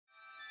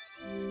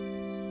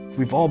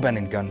We've all been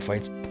in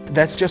gunfights.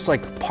 That's just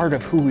like part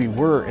of who we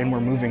were, and we're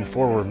moving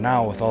forward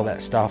now with all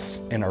that stuff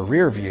in our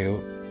rear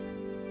view.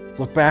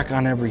 Look back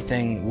on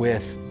everything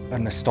with a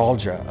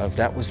nostalgia of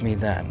that was me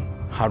then.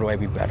 How do I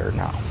be better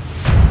now?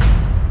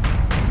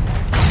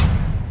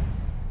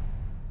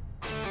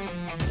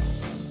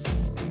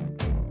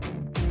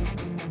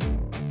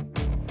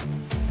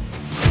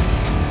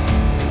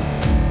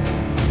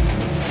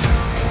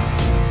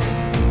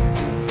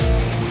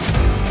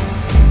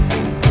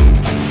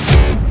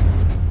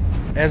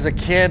 As a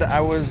kid,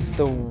 I was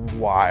the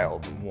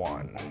wild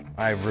one.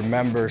 I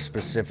remember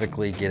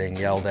specifically getting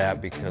yelled at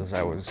because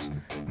I was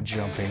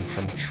jumping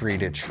from tree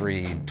to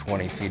tree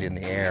 20 feet in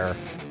the air,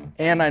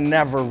 and I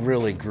never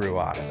really grew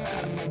out of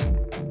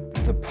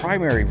that. The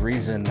primary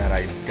reason that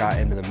I got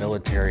into the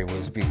military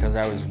was because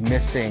I was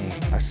missing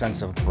a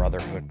sense of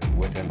brotherhood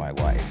within my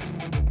life.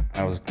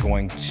 I was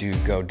going to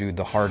go do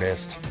the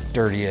hardest,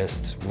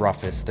 dirtiest,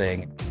 roughest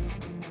thing.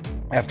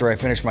 After I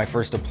finished my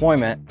first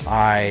deployment,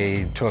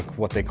 I took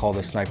what they call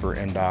the sniper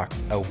indoc,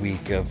 a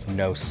week of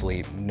no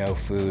sleep, no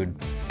food,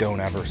 don't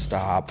ever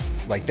stop.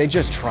 Like, they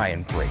just try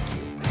and break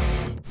you.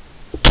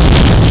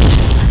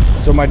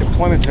 So my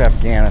deployment to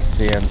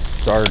Afghanistan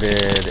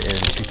started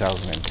in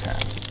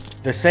 2010.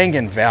 The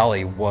Sangin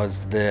Valley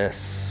was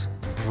this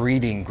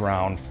breeding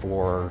ground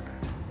for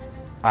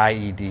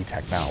IED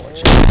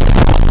technology.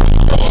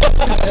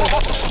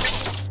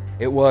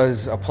 It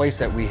was a place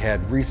that we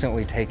had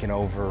recently taken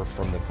over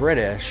from the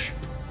British.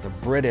 The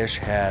British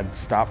had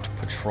stopped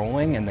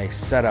patrolling, and they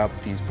set up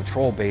these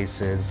patrol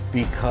bases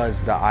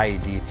because the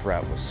IED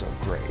threat was so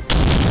great.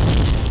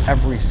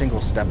 Every single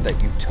step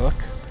that you took,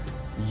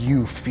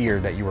 you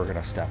feared that you were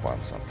gonna step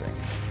on something.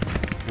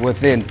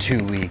 Within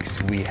 2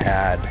 weeks, we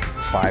had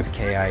 5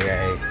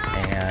 KIA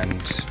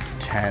and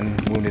 10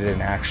 wounded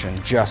in action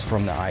just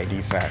from the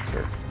IED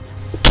factor.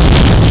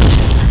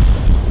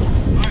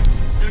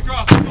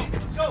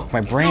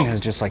 My brain has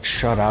just like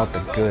shut out the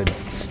good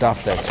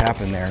stuff that's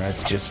happened there, and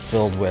it's just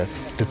filled with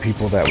the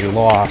people that we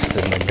lost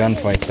and the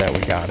gunfights that we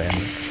got in.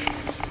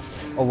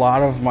 A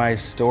lot of my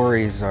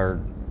stories are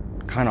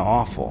kind of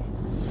awful.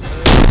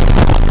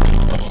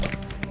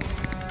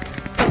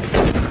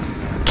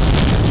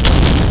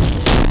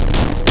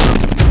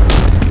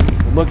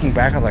 Looking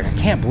back, I was like, I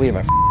can't believe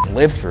I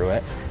lived through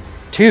it.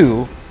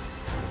 2,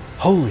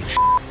 holy shit.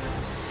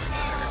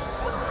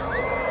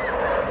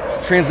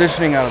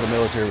 Transitioning out of the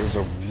military was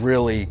a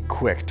really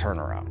quick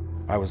turnaround.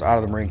 I was out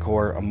of the Marine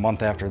Corps. A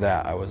month after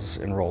that, I was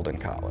enrolled in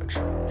college.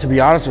 To be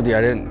honest with you,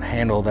 I didn't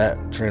handle that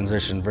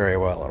transition very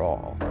well at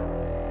all.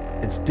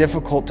 It's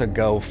difficult to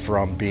go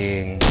from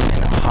being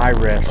in a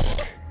high-risk,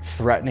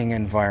 threatening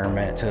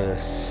environment to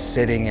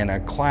sitting in a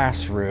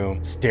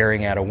classroom,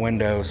 staring at a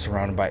window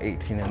surrounded by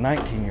 18 and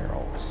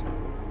 19-year-olds.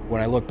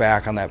 When I look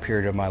back on that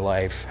period of my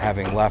life,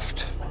 having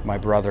left my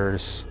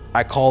brothers,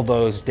 I call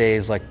those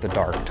days like the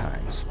dark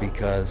times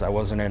because I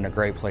wasn't in a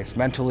great place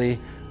mentally.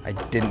 I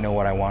didn't know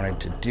what I wanted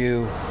to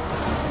do.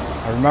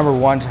 I remember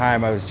one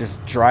time I was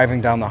just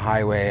driving down the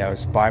highway, I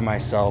was by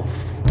myself,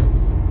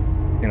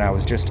 and I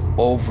was just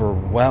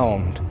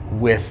overwhelmed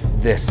with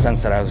this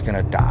sense that I was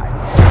gonna die.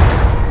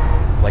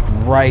 Like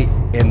right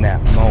in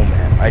that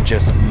moment, I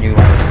just knew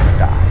I was gonna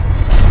die.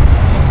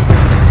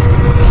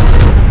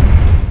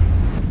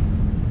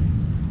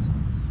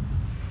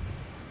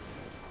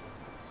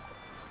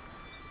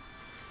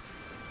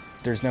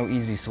 There's no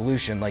easy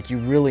solution. Like, you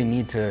really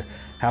need to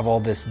have all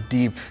this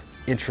deep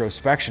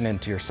introspection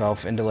into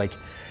yourself and to like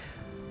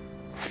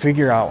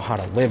figure out how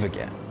to live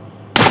again.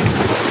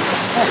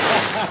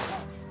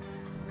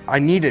 I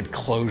needed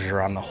closure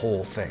on the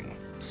whole thing.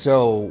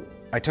 So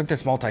I took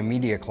this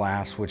multimedia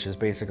class, which is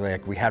basically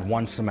like we had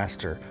one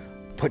semester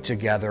put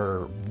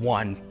together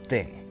one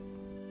thing.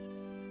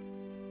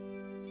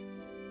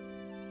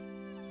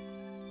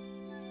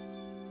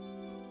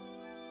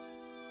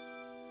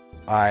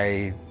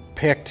 I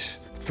picked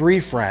 3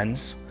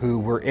 friends who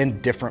were in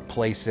different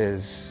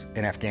places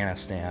in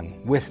Afghanistan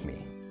with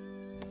me.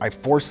 I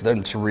forced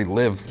them to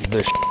relive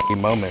the shitty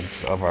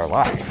moments of our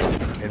life,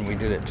 and we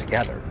did it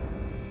together.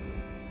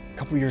 A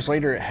couple years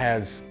later, it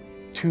has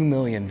 2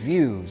 million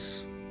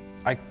views.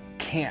 I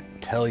can't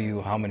tell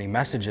you how many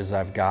messages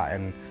I've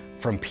gotten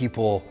from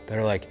people that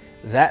are like,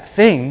 that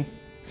thing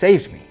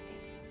saved me.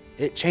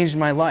 It changed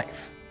my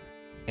life.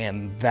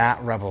 And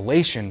that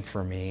revelation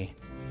for me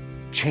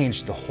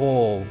changed the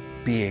whole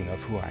being of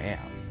who I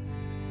am.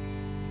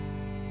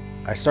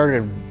 I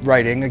started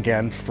writing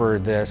again for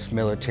this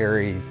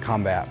military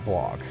combat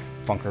blog,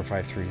 Funker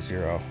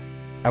 530.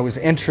 I was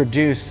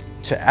introduced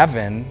to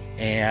Evan,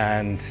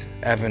 and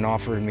Evan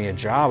offered me a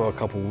job a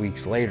couple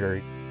weeks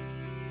later.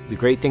 The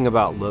great thing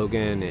about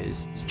Logan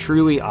is it's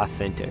truly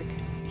authentic.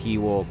 He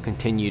will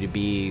continue to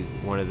be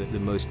one of the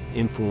most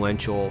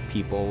influential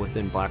people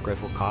within Black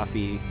Rifle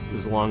Coffee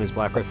as long as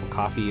Black Rifle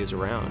Coffee is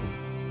around.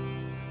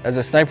 As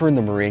a sniper in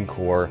the Marine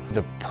Corps,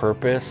 the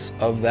purpose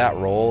of that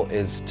role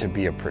is to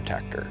be a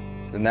protector.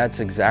 And that's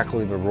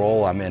exactly the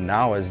role I'm in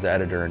now as the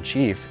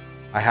editor-in-chief.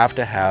 I have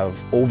to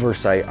have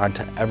oversight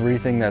onto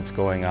everything that's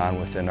going on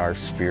within our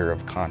sphere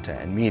of content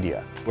and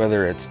media,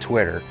 whether it's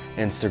Twitter,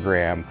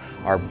 Instagram,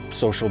 our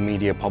social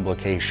media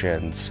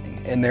publications.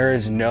 And there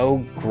is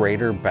no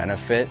greater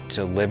benefit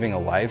to living a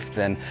life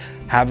than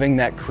having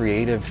that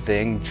creative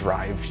thing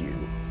drive you.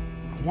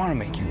 I want to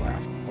make you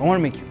laugh. I want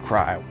to make you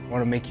cry. I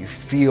want to make you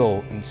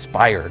feel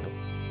inspired.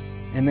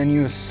 And then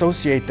you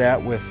associate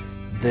that with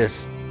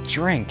this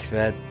drink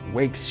that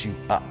wakes you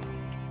up.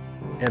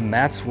 And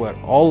that's what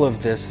all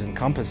of this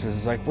encompasses,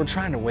 is like, we're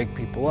trying to wake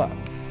people up.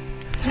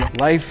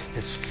 Life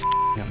is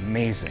f***ing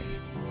amazing.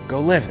 Go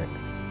live it,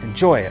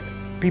 enjoy it,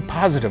 be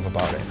positive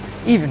about it.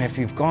 Even if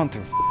you've gone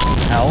through f***ing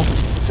hell,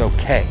 it's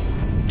okay,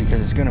 because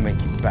it's gonna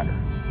make you better.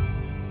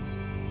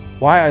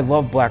 Why I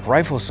love Black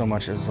Rifle so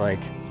much is, like,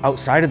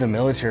 outside of the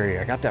military,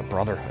 I got that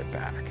brotherhood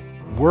back.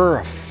 We're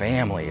a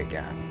family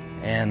again,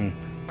 and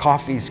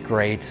coffee's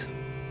great,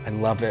 I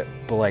love it,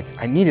 but like,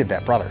 I needed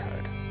that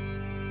brotherhood.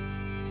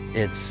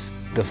 It's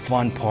the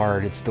fun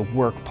part, it's the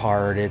work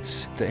part,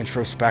 it's the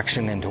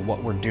introspection into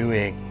what we're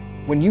doing.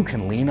 When you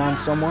can lean on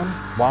someone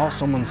while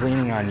someone's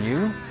leaning on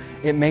you,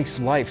 it makes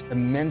life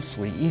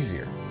immensely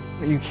easier.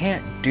 You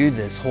can't do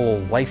this whole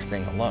life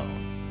thing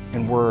alone.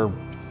 And we're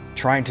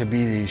trying to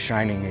be these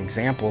shining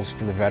examples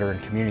for the veteran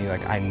community.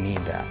 Like, I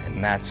need that,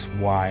 and that's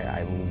why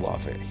I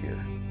love it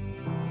here.